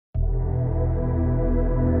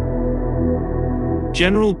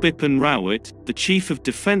General Bipin Rawat, the Chief of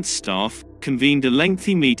Defence Staff, convened a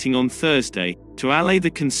lengthy meeting on Thursday to allay the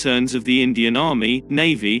concerns of the Indian Army,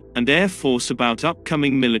 Navy, and Air Force about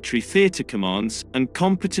upcoming military theatre commands, and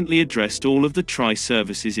competently addressed all of the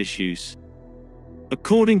tri-services issues.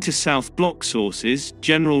 According to South Bloc sources,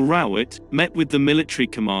 General Rawat met with the military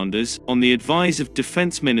commanders on the advice of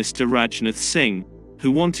Defence Minister Rajnath Singh, who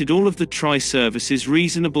wanted all of the tri-services'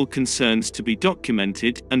 reasonable concerns to be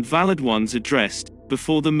documented and valid ones addressed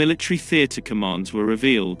before the military theatre commands were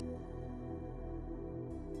revealed.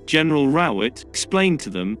 General Rawat explained to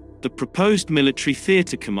them the proposed military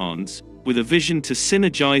theatre commands, with a vision to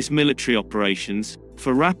synergize military operations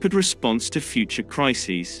for rapid response to future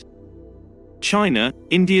crises. China,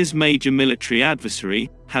 India's major military adversary,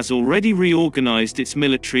 has already reorganized its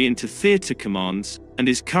military into theatre commands and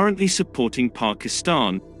is currently supporting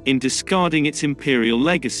Pakistan in discarding its imperial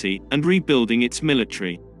legacy and rebuilding its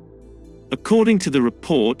military. According to the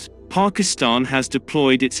report, Pakistan has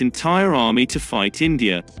deployed its entire army to fight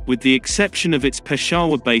India, with the exception of its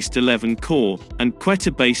Peshawar-based 11 Corps and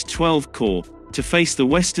Quetta-based 12 Corps, to face the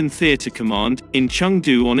Western Theatre Command in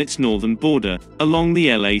Chengdu on its northern border, along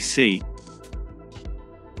the LAC.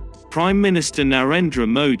 Prime Minister Narendra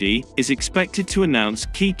Modi is expected to announce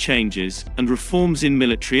key changes and reforms in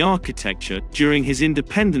military architecture during his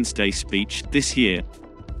Independence Day speech this year.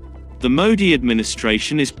 The Modi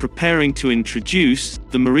administration is preparing to introduce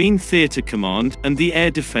the Marine Theatre Command and the Air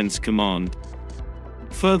Defence Command.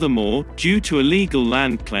 Furthermore, due to illegal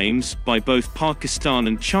land claims by both Pakistan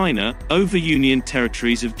and China over Union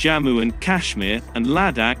territories of Jammu and Kashmir and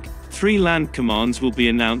Ladakh, 3 land commands will be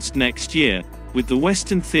announced next year, with the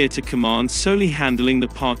Western Theatre Command solely handling the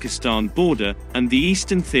Pakistan border and the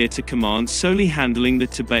Eastern Theatre Command solely handling the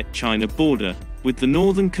Tibet-China border, with the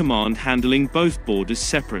Northern Command handling both borders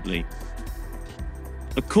separately.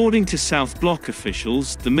 According to South Bloc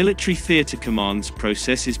officials, the military theatre commands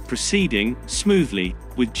process is proceeding smoothly,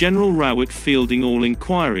 with General Rawat fielding all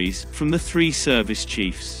inquiries from the 3 service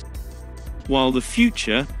chiefs. While the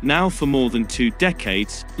future, now for more than 2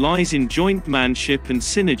 decades, lies in joint manship and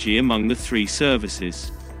synergy among the 3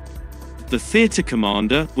 services. The theatre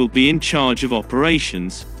commander will be in charge of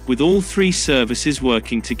operations, with all 3 services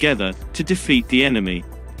working together to defeat the enemy.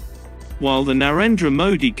 While the Narendra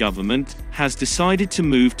Modi government has decided to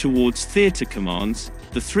move towards theatre commands,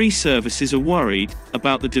 the 3 services are worried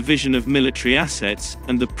about the division of military assets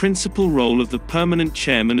and the principal role of the permanent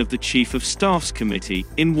chairman of the Chief of Staff's Committee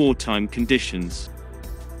in wartime conditions.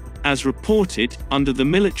 As reported, under the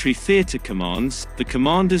military theatre commands, the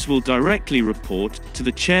commanders will directly report to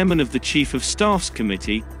the chairman of the Chief of Staff's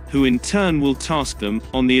Committee, who in turn will task them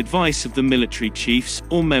on the advice of the military chiefs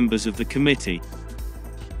or members of the committee.